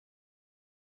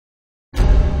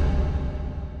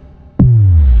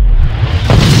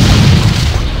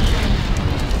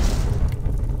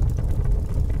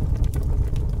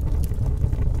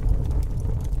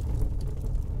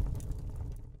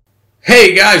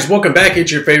Hey guys, welcome back.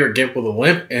 It's your favorite Gimp with a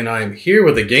Limp, and I'm here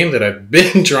with a game that I've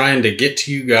been trying to get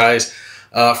to you guys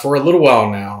for a little while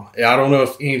now. I don't know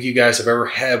if any of you guys have ever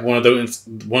had one of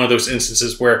those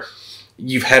instances where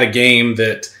you've had a game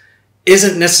that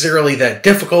isn't necessarily that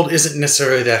difficult, isn't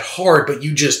necessarily that hard, but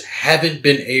you just haven't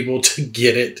been able to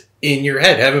get it in your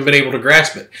head, haven't been able to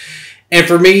grasp it. And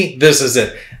for me, this is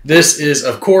it. This is,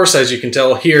 of course, as you can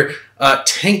tell here,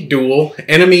 Tank Duel,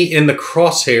 Enemy in the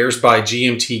Crosshairs by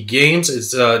GMT Games.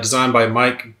 It's designed by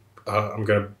Mike, I'm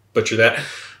going to butcher that,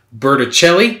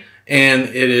 Berticelli, and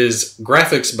it is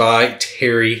graphics by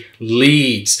Terry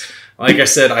Leeds. Like I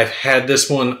said, I've had this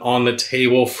one on the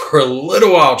table for a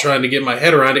little while trying to get my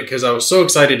head around it because I was so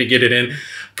excited to get it in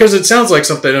because it sounds like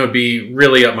something that would be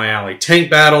really up my alley.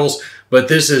 Tank battles, but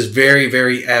this is very,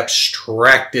 very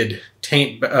abstracted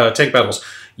tank battles.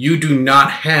 You do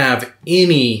not have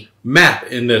any map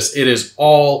in this. It is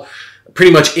all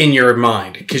pretty much in your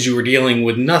mind because you were dealing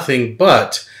with nothing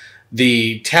but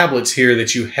the tablets here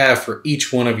that you have for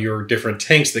each one of your different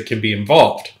tanks that can be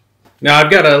involved. Now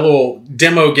I've got a little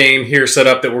demo game here set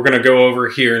up that we're going to go over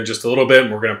here in just a little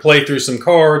bit. We're going to play through some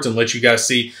cards and let you guys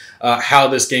see how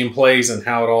this game plays and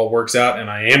how it all works out. And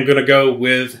I am going to go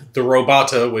with the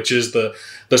Robota, which is the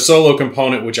solo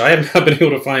component, which I have not been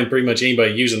able to find pretty much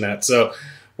anybody using that. So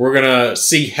we're going to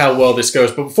see how well this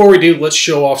goes. But before we do, let's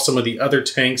show off some of the other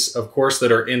tanks, of course,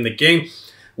 that are in the game.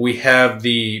 We have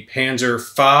the Panzer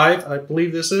V, I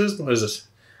believe this is. What is this?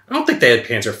 I don't think they had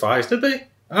Panzer Vs, did they?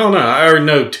 I don't know. I already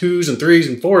know 2s and 3s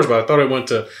and 4s, but I thought I went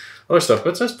to other stuff.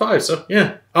 But it says 5, so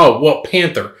yeah. Oh, well,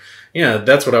 Panther. Yeah,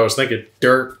 that's what I was thinking.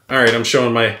 Dirt. All right, I'm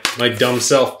showing my dumb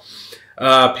self.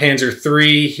 Panzer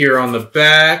III here on the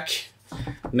back.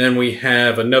 And then we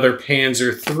have another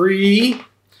Panzer III.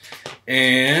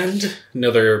 And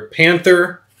another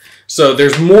Panther. So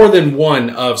there's more than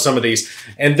one of some of these.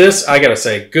 And this, I gotta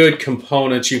say, good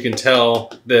components. You can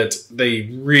tell that they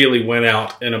really went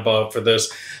out and above for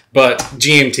this. But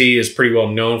GMT is pretty well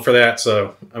known for that.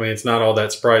 So, I mean, it's not all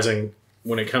that surprising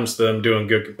when it comes to them doing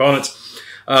good components.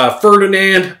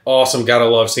 Ferdinand, awesome. Gotta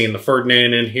love seeing the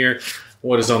Ferdinand in here.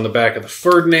 What is on the back of the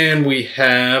Ferdinand? We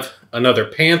have another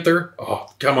Panther. Oh,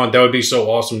 come on. That would be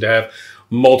so awesome to have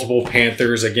multiple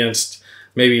Panthers against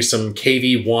maybe some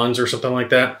KV-1s or something like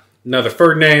that. Another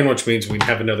Ferdinand, which means we'd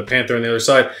have another Panther on the other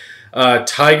side.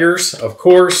 Tigers, of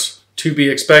course, to be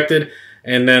expected.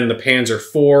 And then the Panzer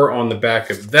IV on the back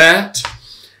of that.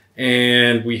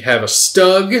 And we have a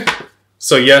Stug.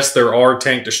 So yes, there are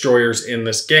tank destroyers in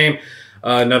this game.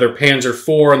 Another Panzer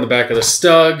IV on the back of the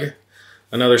Stug.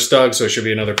 Another Stug, so it should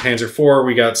be another Panzer IV.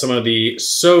 We got some of the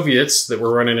Soviets that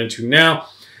we're running into now.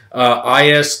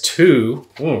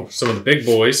 IS-2, ooh, some of the big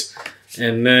boys.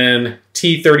 And then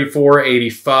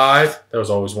T-34-85. That was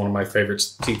always one of my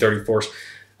favorites, T-34s.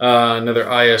 Another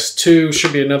IS-2,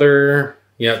 should be another...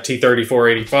 Yeah,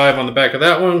 T-34-85 on the back of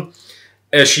that one.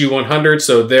 SU-100,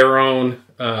 so their own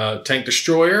tank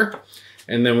destroyer.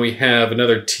 And then we have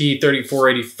another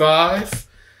T-34-85.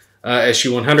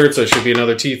 SU-100, so it should be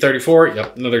another T-34.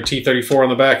 Yep, another T-34 on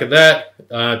the back of that.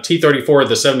 T-34,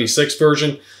 the 76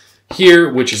 version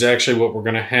here, which is actually what we're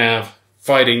going to have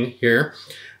fighting here.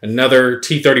 Another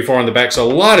T-34 on the back. So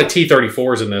a lot of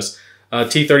T-34s in this.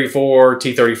 T-34,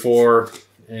 T-34,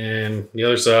 and the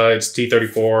other side's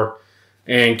T-34.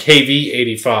 And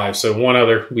KV-85. So one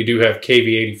other, we do have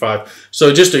KV-85.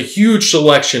 So just a huge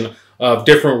selection of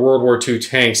different World War II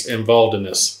tanks involved in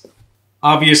this.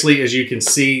 Obviously, as you can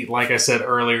see, like I said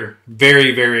earlier,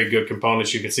 very, very good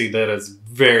components. You can see that it's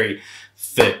very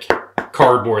thick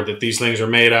cardboard that these things are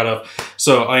made out of.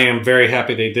 So I am very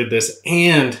happy they did this.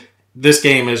 And this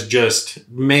game is just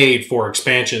made for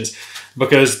expansions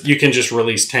because you can just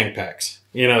release tank packs.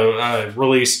 You know,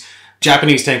 release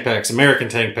Japanese tank packs, American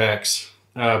tank packs,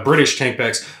 British tank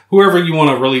packs, whoever you want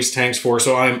to release tanks for.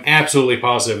 So I'm absolutely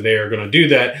positive they are going to do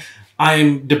that.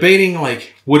 I'm debating,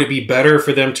 like, would it be better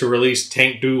for them to release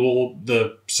Tank Duel,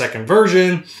 the second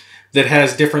version, that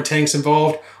has different tanks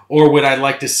involved? Or would I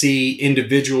like to see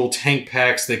individual tank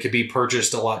packs that could be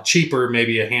purchased a lot cheaper,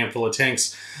 maybe a handful of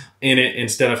tanks in it,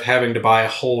 instead of having to buy a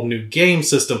whole new game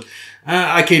system?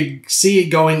 I could see it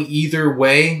going either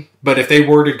way, but if they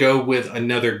were to go with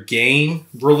another game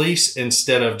release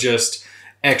instead of just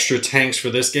extra tanks for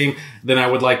this game, then I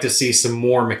would like to see some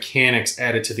more mechanics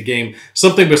added to the game.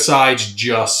 Something besides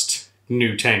just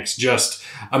new tanks, just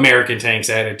American tanks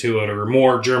added to it, or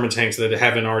more German tanks that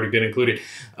haven't already been included.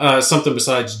 Something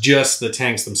besides just the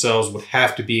tanks themselves would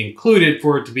have to be included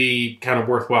for it to be kind of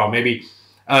worthwhile. Maybe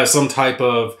some type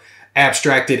of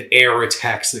abstracted air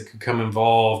attacks that could come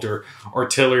involved, or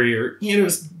artillery, or, you know,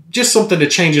 just something to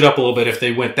change it up a little bit if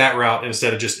they went that route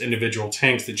instead of just individual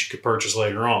tanks that you could purchase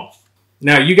later on.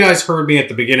 Now, you guys heard me at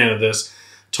the beginning of this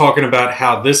talking about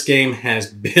how this game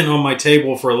has been on my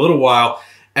table for a little while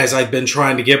as I've been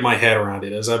trying to get my head around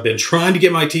it, as I've been trying to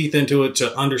get my teeth into it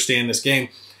to understand this game.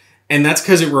 And that's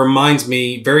because it reminds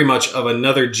me very much of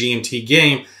another GMT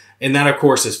game, and that, of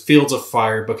course, is Fields of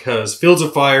Fire, because Fields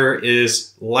of Fire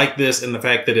is like this in the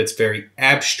fact that it's very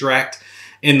abstract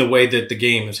in the way that the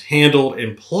game is handled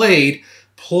and played.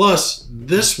 Plus,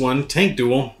 this one, Tank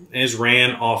Duel, is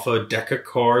ran off a deck of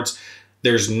cards.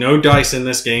 There's no dice in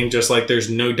this game, just like there's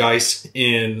no dice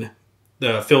in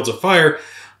the Fields of Fire.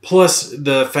 Plus,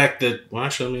 the fact that, well,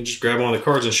 actually, let me just grab one of the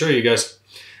cards and show you guys.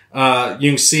 You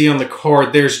can see on the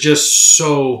card, there's just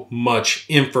so much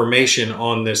information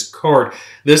on this card.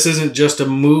 This isn't just a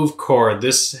move card.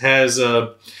 This has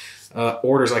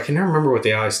orders. I can never remember what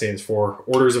the I stands for.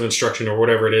 Orders of instruction or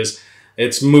whatever it is.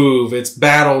 It's move, it's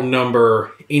battle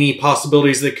number, any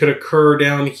possibilities that could occur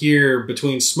down here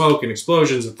between smoke and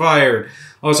explosions and fire, and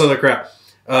all this other crap.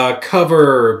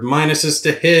 Cover, minuses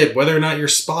to hit, whether or not you're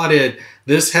spotted.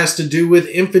 This has to do with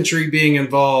infantry being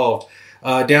involved.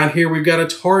 Down here we've got a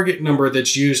target number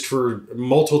that's used for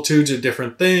multitudes of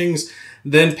different things.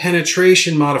 Then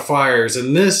penetration modifiers,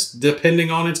 and this,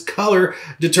 depending on its color,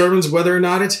 determines whether or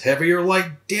not it's heavy or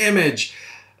light damage.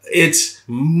 It's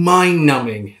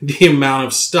mind-numbing, the amount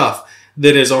of stuff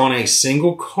that is on a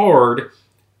single card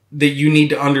that you need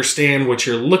to understand what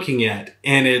you're looking at.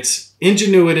 And it's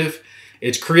ingenuitive,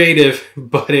 it's creative,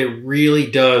 but it really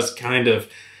does kind of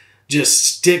just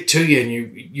stick to you,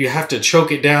 and you have to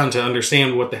choke it down to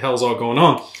understand what the hell's all going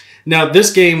on. Now,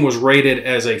 this game was rated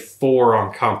as a 4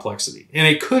 on complexity, and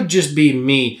it could just be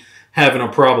me having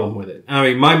a problem with it. I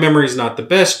mean, my memory's not the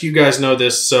best. You guys know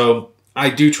this, so I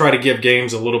do try to give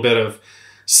games a little bit of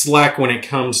slack when it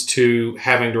comes to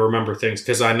having to remember things,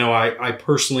 because I know I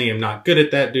personally am not good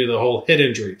at that due to the whole hit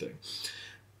injury thing.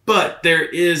 But there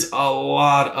is a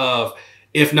lot of,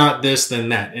 if not this, then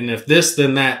that. And if this,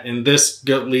 then that. And this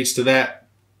leads to that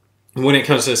when it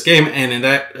comes to this game. And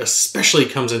that especially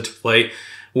comes into play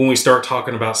when we start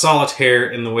talking about Solitaire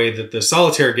and the way that the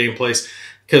Solitaire game plays.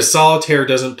 Because Solitaire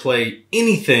doesn't play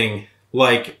anything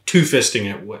like two-fisting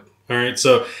it would. All right,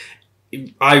 so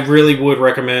I really would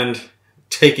recommend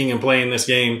taking and playing this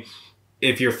game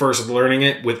if you're first learning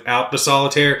it without the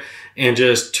Solitaire, and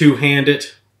just two-hand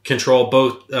it, control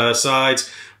both sides.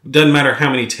 Doesn't matter how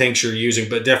many tanks you're using,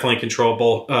 but definitely control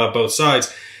both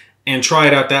sides, and try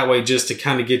it out that way just to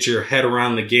kind of get your head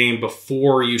around the game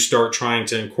before you start trying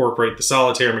to incorporate the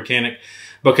Solitaire mechanic,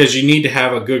 because you need to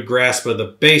have a good grasp of the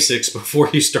basics before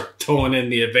you start throwing in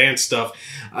the advanced stuff.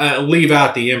 Leave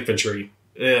out the infantry.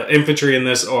 Infantry in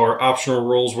this are optional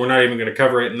rules. We're not even going to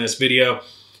cover it in this video.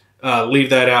 Leave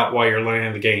that out while you're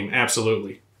learning the game.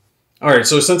 Absolutely. All right,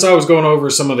 so since I was going over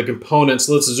some of the components,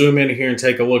 let's zoom in here and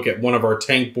take a look at one of our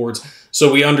tank boards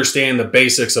so we understand the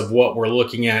basics of what we're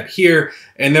looking at here,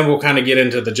 and then we'll kind of get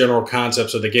into the general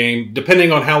concepts of the game.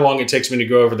 Depending on how long it takes me to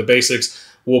go over the basics,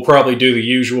 we'll probably do the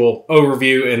usual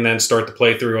overview and then start the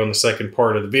playthrough on the second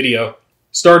part of the video.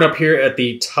 Start up here at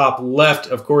the top left,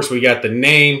 of course, we got the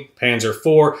name, Panzer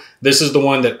IV. This is the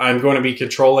one that I'm going to be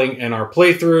controlling in our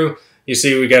playthrough. You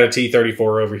see we got a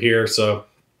T-34 over here, so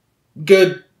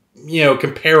good, you know,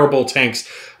 comparable tanks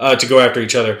to go after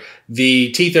each other.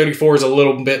 The T-34 is a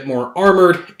little bit more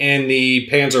armored, and the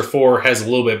Panzer IV has a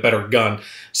little bit better gun.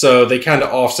 So they kind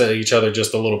of offset each other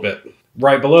just a little bit.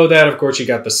 Right below that, of course, you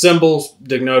got the symbols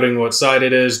denoting what side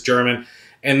it is, German.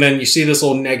 And then you see this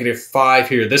little -5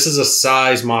 here. This is a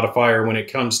size modifier when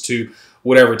it comes to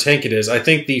whatever tank it is. I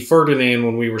think the Ferdinand,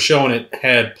 when we were showing it,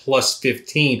 had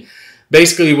 +15.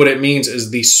 Basically what it means is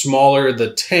the smaller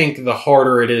the tank, the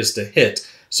harder it is to hit.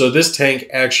 So this tank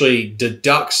actually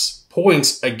deducts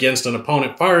points against an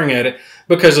opponent firing at it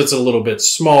because it's a little bit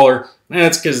smaller. And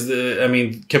that's because, I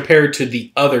mean, compared to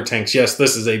the other tanks, yes,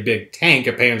 this is a big tank,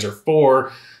 a Panzer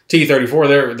IV, T-34,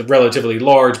 they're relatively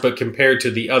large, but compared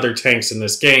to the other tanks in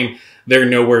this game, they're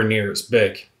nowhere near as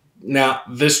big. Now,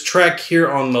 this track here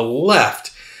on the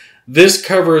left, this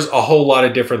covers a whole lot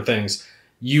of different things.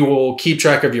 You will keep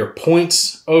track of your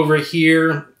points over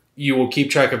here. You will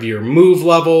keep track of your move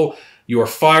level, your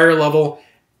fire level,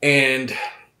 and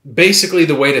basically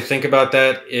the way to think about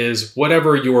that is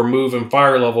whatever your move and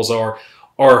fire levels are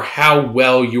how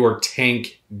well your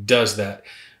tank does that.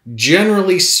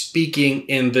 Generally speaking,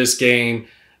 in this game,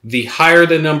 the higher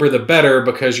the number, the better,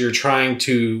 because you're trying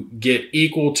to get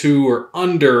equal to or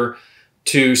under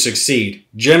to succeed.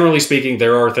 Generally speaking,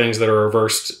 there are things that are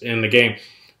reversed in the game.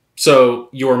 So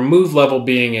your move level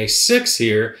being a 6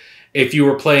 here, If you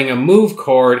were playing a move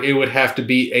card, it would have to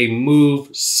be a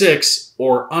move 6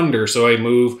 or under. So a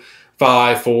move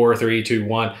 5, 4, 3, 2,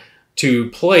 1 to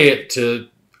play it to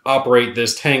operate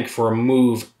this tank for a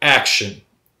move action.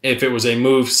 If it was a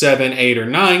move 7, 8, or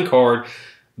 9 card,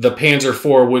 the Panzer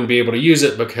IV wouldn't be able to use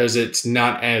it because it's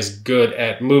not as good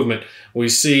at movement. We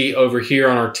see over here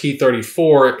on our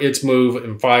T-34, its move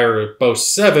and fire are both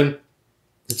 7.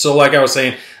 So like I was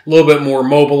saying, a little bit more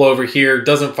mobile over here.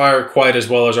 Doesn't fire quite as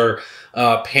well as our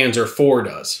Panzer IV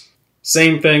does.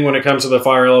 Same thing when it comes to the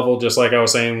fire level, just like I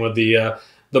was saying with the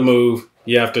move.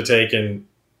 You have to take and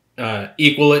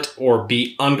equal it or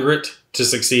be under it to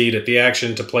succeed at the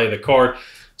action to play the card.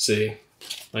 See,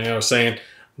 like I was saying,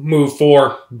 move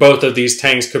 4, both of these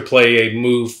tanks could play a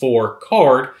move 4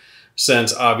 card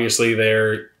since obviously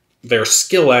their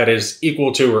skill at is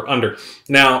equal to or under.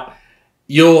 Now,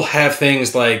 you'll have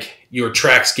things like your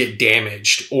tracks get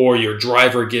damaged or your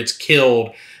driver gets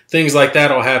killed. Things like that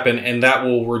will happen, and that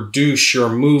will reduce your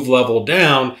move level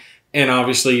down, and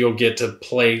obviously you'll get to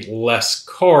play less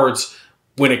cards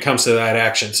when it comes to that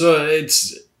action. So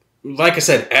it's, like I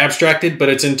said, abstracted, but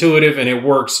it's intuitive and it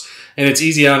works, and it's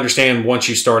easy to understand once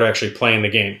you start actually playing the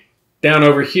game. Down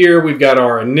over here, we've got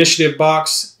our initiative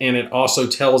box, and it also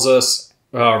tells us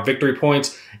our victory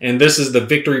points, and this is the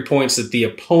victory points that the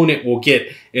opponent will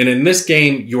get. And in this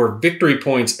game, your victory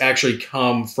points actually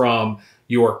come from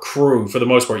your crew for the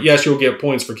most part. Yes, you'll get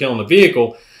points for killing the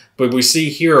vehicle, but we see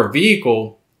here a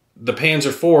vehicle, the Panzer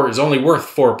IV, is only worth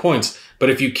 4 points, but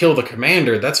if you kill the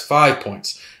commander, that's 5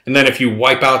 points. And then if you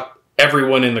wipe out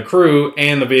everyone in the crew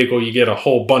and the vehicle, you get a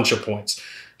whole bunch of points.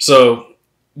 So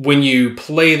when you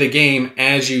play the game,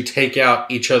 as you take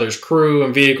out each other's crew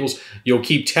and vehicles, you'll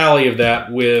keep tally of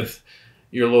that with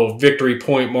your little victory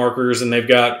point markers, and they've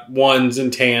got 1s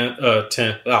and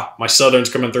 10, my Southern's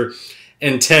coming through,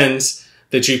 and 10s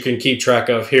that you can keep track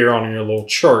of here on your little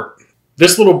chart.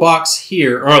 This little box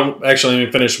here, or actually let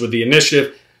me finish with the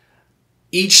initiative.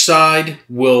 Each side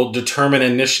will determine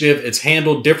initiative. It's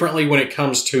handled differently when it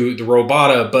comes to the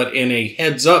Robota, but in a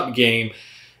heads-up game,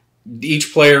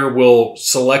 each player will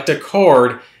select a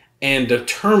card and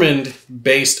determined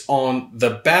based on the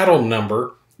battle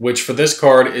number, which for this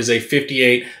card is a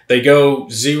 58. They go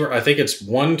 0, I think it's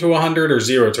 1 to 100 or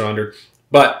 0 to 100.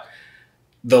 But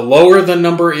the lower the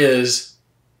number is,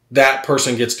 that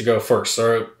person gets to go first.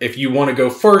 So if you want to go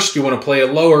first, you want to play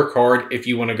a lower card. If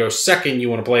you want to go second, you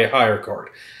want to play a higher card.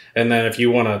 And then if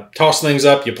you want to toss things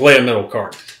up, you play a middle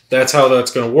card. That's how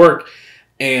that's going to work.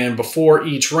 And before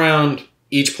each round,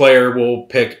 each player will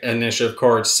pick initiative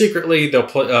cards secretly. They'll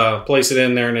place it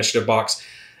in their initiative box.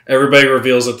 Everybody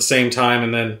reveals at the same time,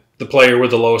 and then the player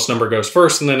with the lowest number goes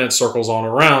first, and then it circles on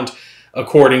around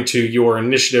according to your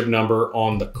initiative number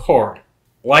on the card.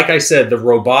 Like I said, the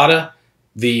Robota,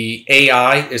 the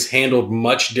AI is handled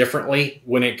much differently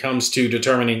when it comes to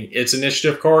determining its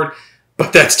initiative card,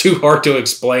 but that's too hard to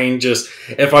explain. Just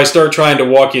if I start trying to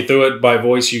walk you through it by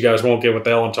voice, you guys won't get what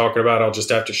the hell I'm talking about. I'll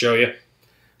just have to show you.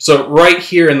 So right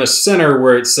here in the center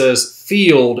where it says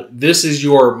field, this is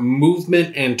your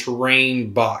movement and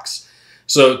terrain box.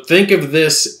 So think of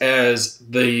this as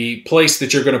the place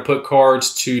that you're going to put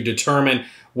cards to determine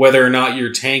whether or not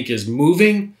your tank is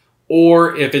moving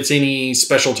or if it's any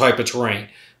special type of terrain.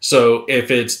 So if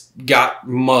it's got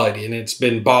mud and it's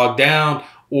been bogged down,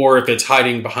 or if it's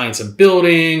hiding behind some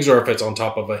buildings, or if it's on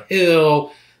top of a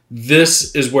hill,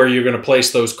 this is where you're going to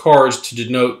place those cards to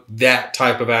denote that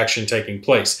type of action taking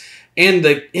place. And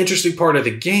the interesting part of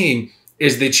the game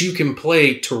is that you can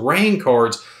play terrain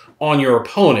cards on your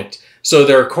opponent. So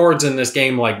there are cards in this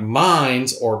game like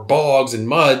mines or bogs and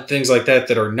mud, things like that,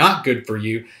 that are not good for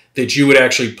you, that you would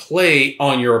actually play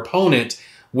on your opponent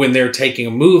when they're taking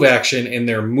a move action and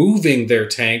they're moving their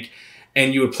tank.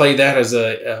 And you would play that as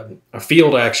a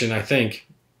field action, I think,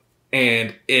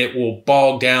 and it will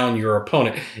bog down your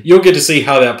opponent. You'll get to see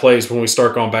how that plays when we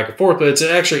start going back and forth, but it's an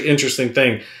actually interesting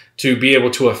thing to be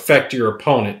able to affect your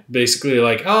opponent. Basically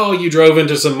like, oh, you drove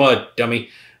into some mud, dummy.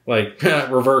 Like,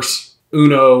 reverse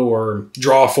Uno or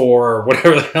draw 4 or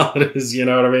whatever the hell it is, you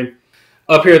know what I mean?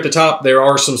 Up here at the top, there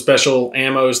are some special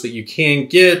ammos that you can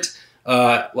get,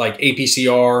 like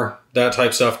APCR, that type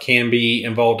of stuff can be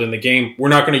involved in the game. We're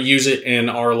not going to use it in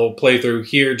our little playthrough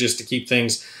here just to keep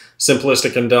things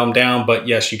simplistic and dumbed down, but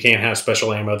yes, you can have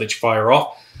special ammo that you fire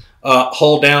off.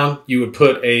 Hold down, you would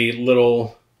put a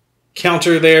little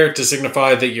counter there to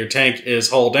signify that your tank is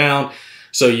hull down,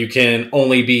 so you can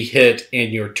only be hit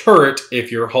in your turret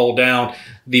if you're hull down.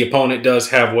 The opponent does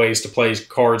have ways to play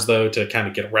cards, though, to kind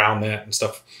of get around that and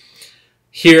stuff.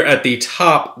 Here at the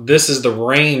top, this is the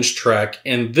range track,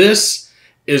 and this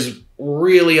is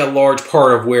really a large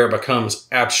part of where it becomes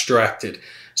abstracted.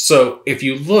 So if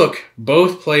you look,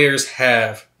 both players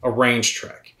have a range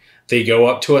track. They go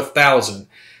up to 1,000.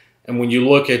 And when you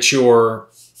look at your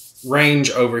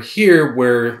range over here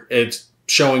where it's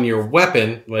showing your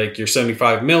weapon, like your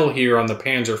 75 mil here on the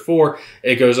Panzer IV,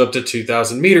 it goes up to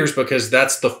 2,000 meters because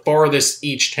that's the farthest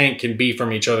each tank can be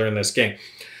from each other in this game.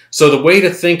 So the way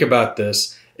to think about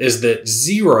this is that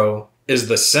 0 is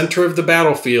the center of the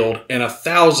battlefield and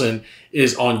 1,000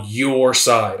 is on your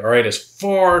side, all right, as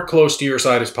far close to your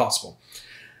side as possible.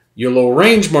 Your little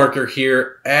range marker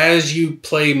here, as you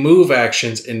play move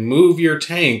actions and move your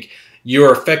tank,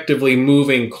 you're effectively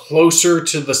moving closer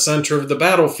to the center of the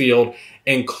battlefield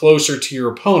and closer to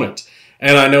your opponent.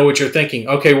 And I know what you're thinking.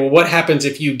 Okay, well, what happens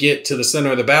if you get to the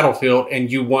center of the battlefield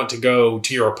and you want to go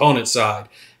to your opponent's side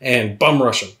and bum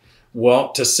rush them?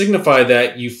 Well, to signify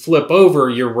that, you flip over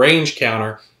your range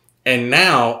counter, and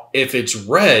now if it's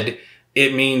red,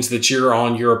 it means that you're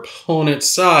on your opponent's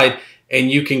side and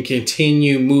you can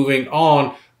continue moving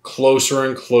on closer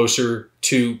and closer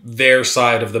to their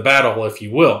side of the battle, if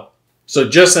you will. So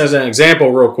just as an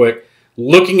example real quick,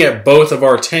 looking at both of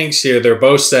our tanks here, they're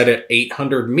both set at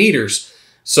 800 meters.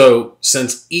 So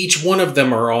since each one of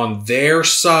them are on their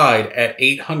side at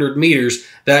 800 meters,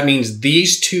 that means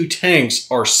these two tanks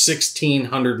are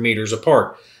 1,600 meters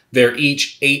apart. They're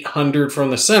each 800 from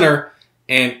the center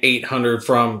and 800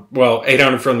 from, well,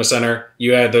 800 from the center.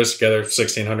 You add those together,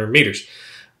 1,600 meters.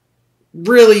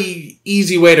 Really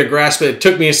easy way to grasp it. It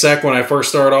took me a sec when I first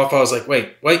started off. I was like,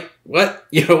 wait, what?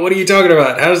 You know, what are you talking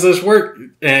about? How does this work?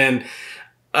 And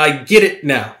I get it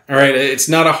now. All right. It's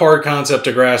not a hard concept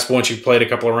to grasp once you've played a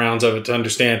couple of rounds of it to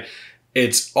understand.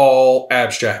 It's all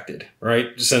abstracted,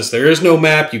 right? Since there is no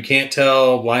map, you can't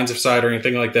tell lines of sight or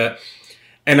anything like that.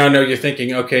 And I know you're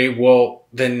thinking, okay, well,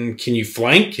 then can you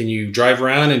flank? Can you drive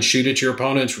around and shoot at your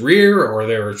opponent's rear or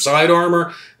their side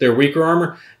armor, their weaker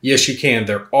armor? Yes, you can.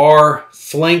 There are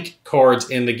flank cards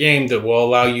in the game that will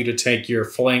allow you to take your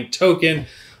flank token,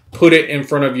 put it in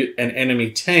front of an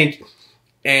enemy tank,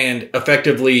 and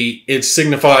effectively it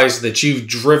signifies that you've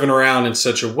driven around in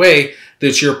such a way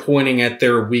that you're pointing at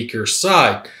their weaker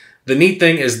side. The neat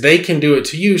thing is they can do it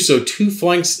to you. So two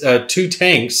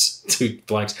tanks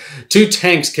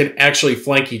can actually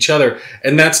flank each other.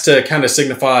 And that's to kind of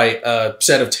signify a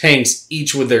set of tanks,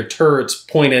 each with their turrets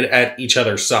pointed at each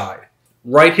other's side.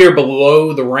 Right here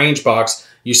below the range box,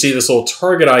 you see this little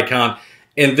target icon.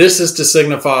 And this is to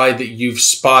signify that you've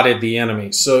spotted the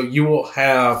enemy. So you will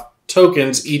have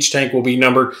tokens. Each tank will be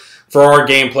numbered. For our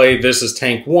gameplay, this is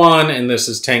tank 1 and this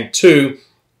is tank 2,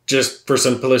 just for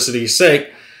simplicity's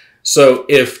sake. So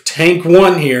if tank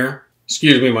 1 here,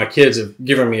 excuse me, my kids have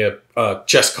given me a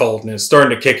chest cold and it's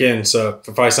starting to kick in, so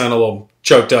if I sound a little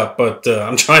choked up, but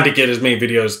I'm trying to get as many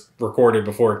videos recorded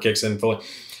before it kicks in fully.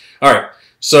 All right,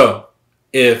 so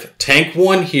if tank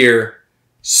 1 here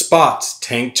spots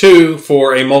tank 2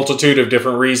 for a multitude of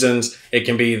different reasons, it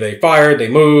can be they fired, they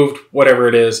moved, whatever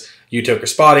it is, you took a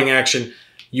spotting action,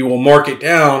 you will mark it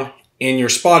down in your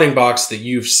spotting box that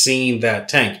you've seen that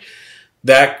tank.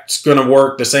 That's going to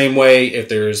work the same way if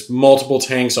there's multiple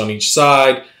tanks on each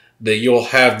side, that you'll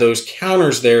have those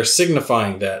counters there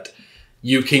signifying that.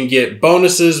 You can get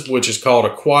bonuses, which is called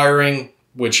acquiring,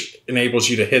 which enables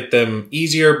you to hit them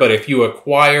easier. But if you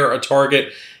acquire a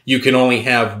target, you can only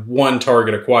have one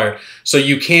target acquired. So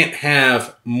you can't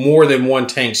have more than one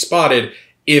tank spotted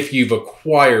if you've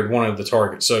acquired one of the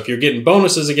targets. So if you're getting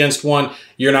bonuses against one,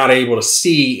 you're not able to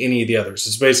see any of the others.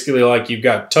 It's basically like you've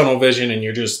got tunnel vision and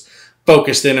you're just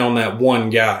focused in on that one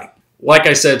guy. Like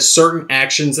I said, certain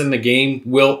actions in the game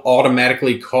will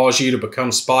automatically cause you to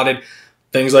become spotted.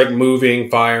 Things like moving,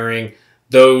 firing,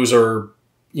 those are,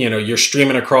 you know, you're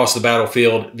streaming across the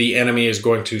battlefield. The enemy is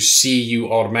going to see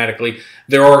you automatically.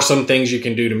 There are some things you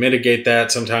can do to mitigate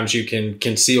that. Sometimes you can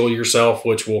conceal yourself,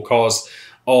 which will cause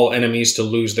all enemies to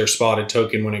lose their spotted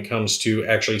token when it comes to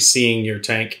actually seeing your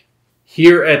tank.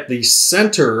 Here at the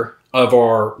center of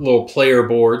our little player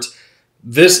boards,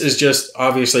 this is just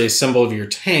obviously a symbol of your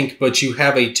tank, but you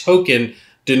have a token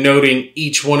denoting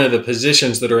each one of the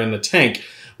positions that are in the tank.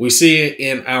 We see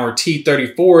in our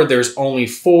T-34, there's only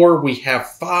 4. We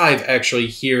have 5 actually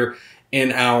here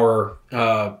in our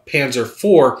Panzer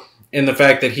IV, in the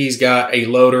fact that he's got a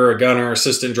loader, a gunner,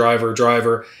 assistant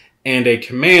driver, and a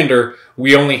commander.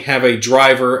 We only have a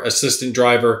driver, assistant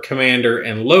driver, commander,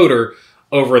 and loader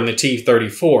over in the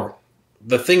T-34.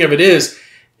 The thing of it is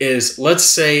let's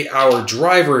say our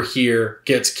driver here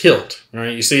gets killed. All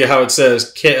right, you see how it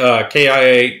says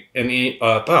KIA and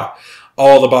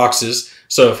all the boxes.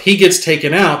 So if he gets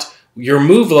taken out, your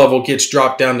move level gets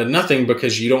dropped down to nothing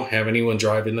because you don't have anyone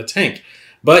driving the tank.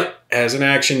 But as an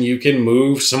action, you can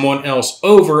move someone else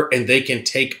over and they can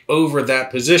take over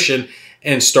that position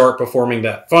and start performing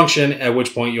that function, at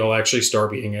which point you'll actually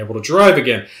start being able to drive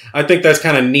again. I think that's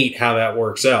kind of neat how that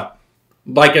works out.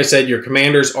 Like I said, your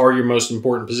commanders are your most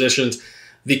important positions.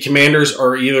 The commanders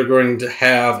are either going to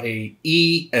have a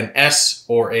E, an S,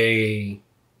 or an E,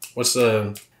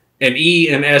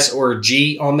 an S, or a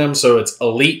G on them. So it's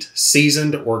elite,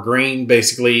 seasoned, or green,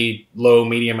 basically low,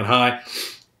 medium, and high.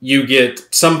 You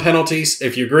get some penalties.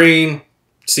 If you're green,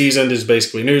 seasoned is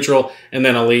basically neutral, and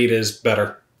then elite is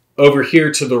better. Over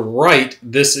here to the right,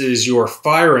 this is your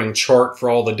firing chart for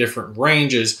all the different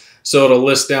ranges. So it'll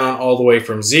list down all the way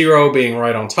from 0 being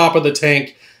right on top of the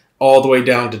tank, all the way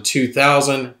down to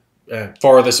 2,000,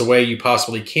 farthest away you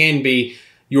possibly can be,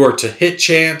 your to-hit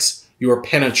chance, your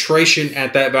penetration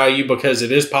at that value, because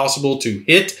it is possible to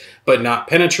hit but not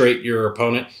penetrate your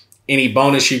opponent, any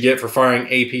bonus you get for firing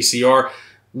APCR.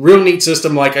 Real neat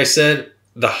system, like I said,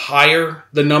 the higher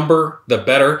the number, the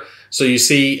better. So you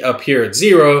see up here at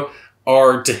 0,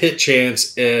 our to-hit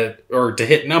chance or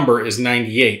to-hit number is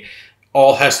 98.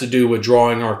 All has to do with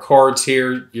drawing our cards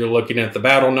here. You're looking at the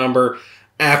battle number.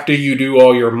 After you do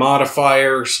all your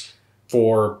modifiers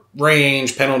for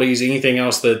range, penalties, anything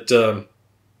else that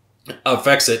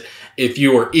affects it, if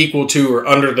you are equal to or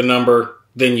under the number,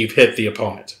 then you've hit the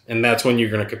opponent. And that's when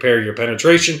you're going to compare your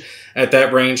penetration at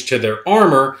that range to their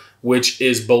armor, which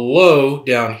is below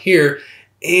down here.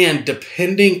 And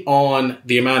depending on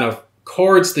the amount of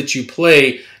cards that you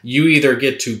play, you either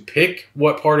get to pick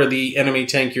what part of the enemy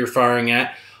tank you're firing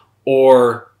at,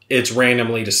 or it's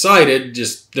randomly decided,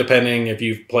 just depending if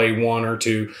you play 1 or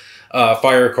 2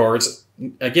 fire cards.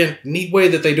 Again, neat way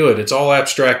that they do it. It's all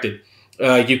abstracted.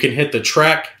 You can hit the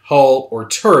track, hull, or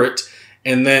turret,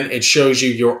 and then it shows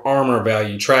you your armor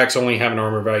value. Tracks only have an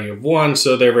armor value of 1,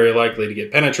 so they're very likely to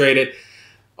get penetrated.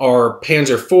 Our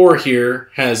Panzer IV here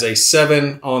has a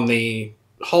 7 on the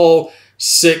hull,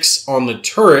 6 on the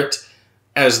turret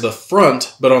as the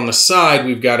front, but on the side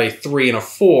we've got a 3 and a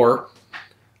 4.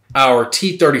 Our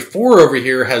T-34 over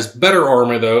here has better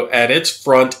armor though. At its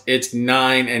front, it's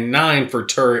 9 and 9 for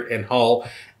turret and hull,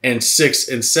 and 6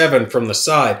 and 7 from the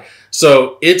side.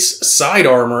 So its side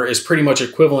armor is pretty much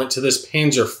equivalent to this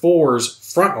Panzer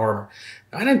IV's front armor.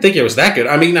 I didn't think it was that good.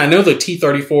 I mean, I know the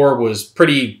T-34 was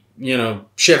pretty,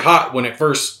 shit hot when it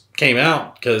first came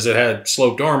out because it had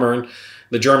sloped armor, and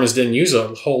the Germans didn't use a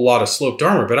whole lot of sloped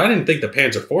armor, but I didn't think the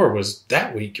Panzer IV was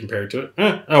that weak compared to it.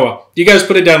 Oh well. You guys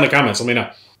put it down in the comments. Let me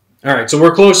know. All right, so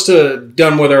we're close to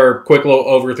done with our quick little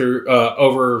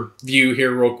overview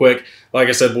here real quick. Like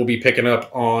I said, we'll be picking up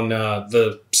on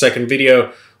the second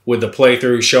video with the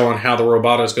playthrough showing how the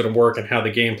Roboto is going to work and how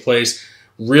the game plays.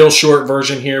 Real short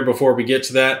version here before we get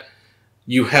to that.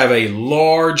 You have a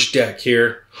large deck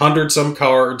here, 100-some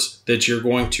cards that you're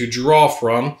going to draw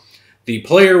from. The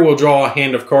player will draw a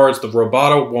hand of cards, the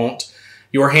Roboto won't.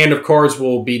 Your hand of cards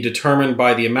will be determined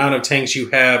by the amount of tanks you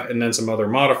have and then some other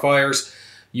modifiers.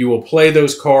 You will play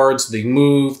those cards, the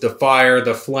move, the fire,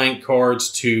 the flank cards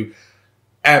to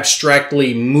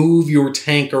abstractly move your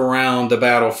tank around the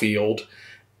battlefield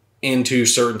into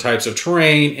certain types of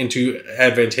terrain, into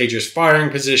advantageous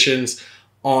firing positions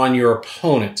on your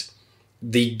opponent.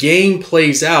 The game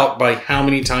plays out by how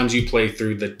many times you play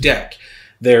through the deck.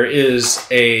 There is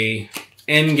a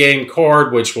end game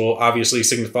card, which will obviously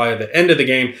signify the end of the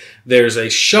game. There's a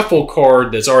shuffle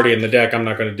card that's already in the deck. I'm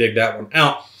not going to dig that one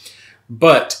out.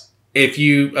 But if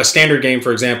a standard game,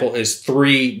 for example, is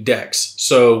 3 decks.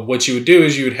 So what you would do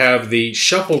is you would have the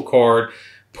shuffle card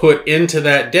put into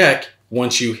that deck.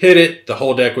 Once you hit it, the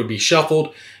whole deck would be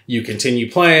shuffled. You continue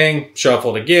playing,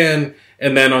 shuffled again,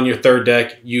 and then on your third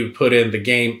deck, you'd put in the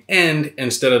game end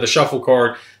instead of the shuffle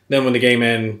card. Then when the game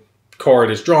end card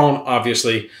is drawn,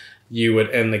 obviously, you would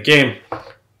end the game.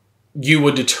 You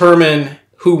would determine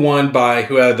who won by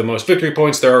who had the most victory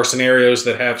points. There are scenarios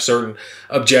that have certain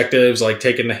objectives, like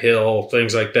taking the hill,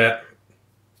 things like that.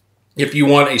 If you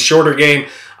want a shorter game,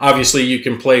 obviously you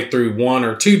can play through 1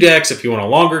 or 2 decks. If you want a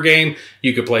longer game,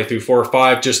 you could play through 4 or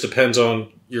 5. Just depends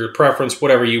on your preference,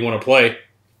 whatever you want to play.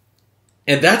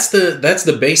 And that's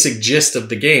the basic gist of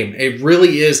the game. It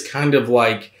really is kind of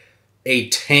like a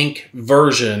tank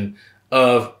version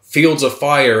of Fields of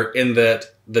Fire in that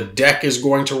the deck is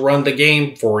going to run the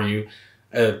game for you.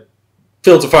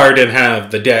 Fields of Fire didn't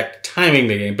have the deck timing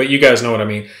the game, but you guys know what I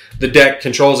mean. The deck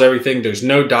controls everything. There's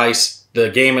no dice. The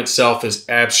game itself is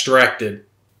abstracted.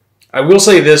 I will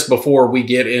say this before we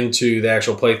get into the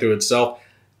actual playthrough itself.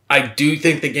 I do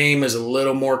think the game is a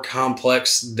little more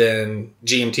complex than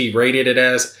GMT rated it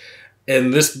as.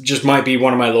 And this just might be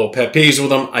one of my little pet peeves with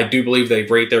them. I do believe they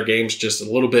rate their games just a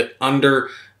little bit under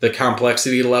the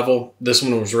complexity level. This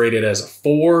one was rated as a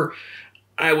 4.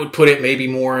 I would put it maybe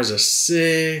more as a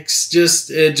 6.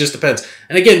 It just depends.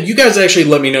 And again, you guys actually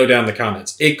let me know down in the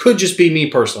comments. It could just be me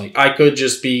personally. I could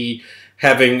just be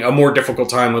having a more difficult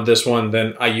time with this one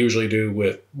than I usually do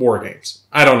with war games.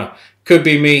 I don't know. Could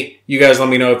be me. You guys let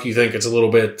me know if you think it's a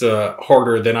little bit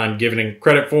harder than I'm giving it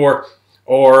credit for,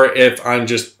 or if I'm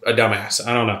just a dumbass.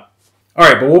 I don't know. All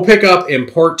right, but we'll pick up in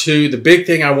part 2. The big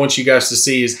thing I want you guys to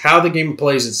see is how the game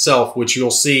plays itself, which you'll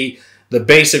see the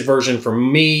basic version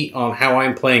from me on how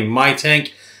I'm playing my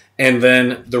tank, and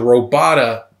then the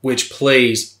Robota, which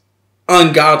plays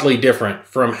ungodly different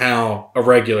from how a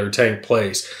regular tank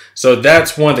plays. So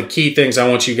that's one of the key things I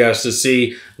want you guys to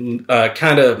see.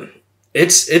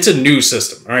 It's a new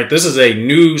system. All right, this is a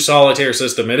new solitaire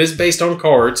system. It is based on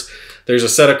cards. There's a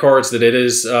set of cards that it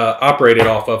is operated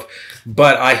off of,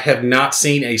 but I have not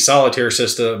seen a solitaire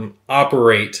system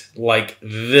operate like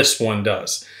this one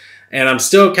does. And I'm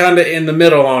still kind of in the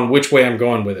middle on which way I'm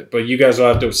going with it. But you guys will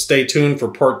have to stay tuned for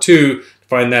part 2 to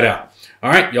find that out.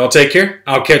 All right, y'all take care.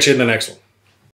 I'll catch you in the next one.